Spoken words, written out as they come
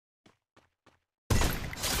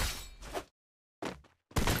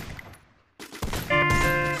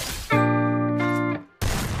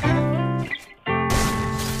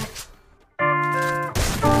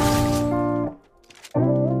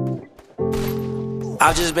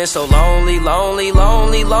I've just been so lonely, lonely,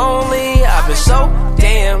 lonely, lonely. I've been so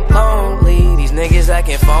damn lonely. These niggas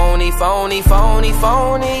acting phony, phony, phony,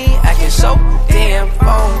 phony. Acting so damn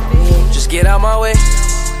phony. Just get out my way.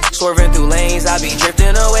 Swerving through lanes, I be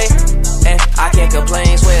drifting away. And I can't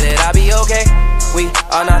complain, swear that I be okay. We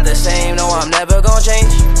are not the same, no, I'm never gonna change.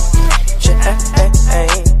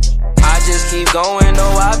 I just keep going, no,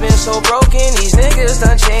 I've been so broken. These niggas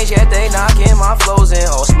done changed, yet they knocking my flows in.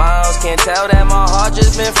 All smiles, can't tell that my heart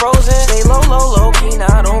just been frozen. Stay low, low, low key,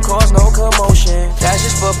 now don't cause no commotion. That's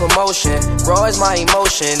just for promotion, raw is my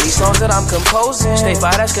emotion. These songs that I'm composing, stay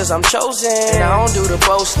fire, that's cause I'm chosen. And I don't do the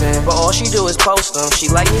boasting, but all she do is post them. She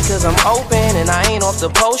like me cause I'm open, and I ain't off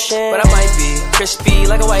the potion. But I might be crispy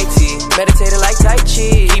like a white tee, meditated like Tai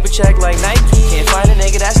Chi, keep a check like Nike. Can't find a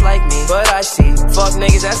nigga that's like me, but I see fuck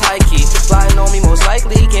niggas that's high key, plotting on me most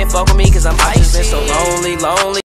likely. Can't fuck with me cause I'm icy. I've just been so lonely, lonely.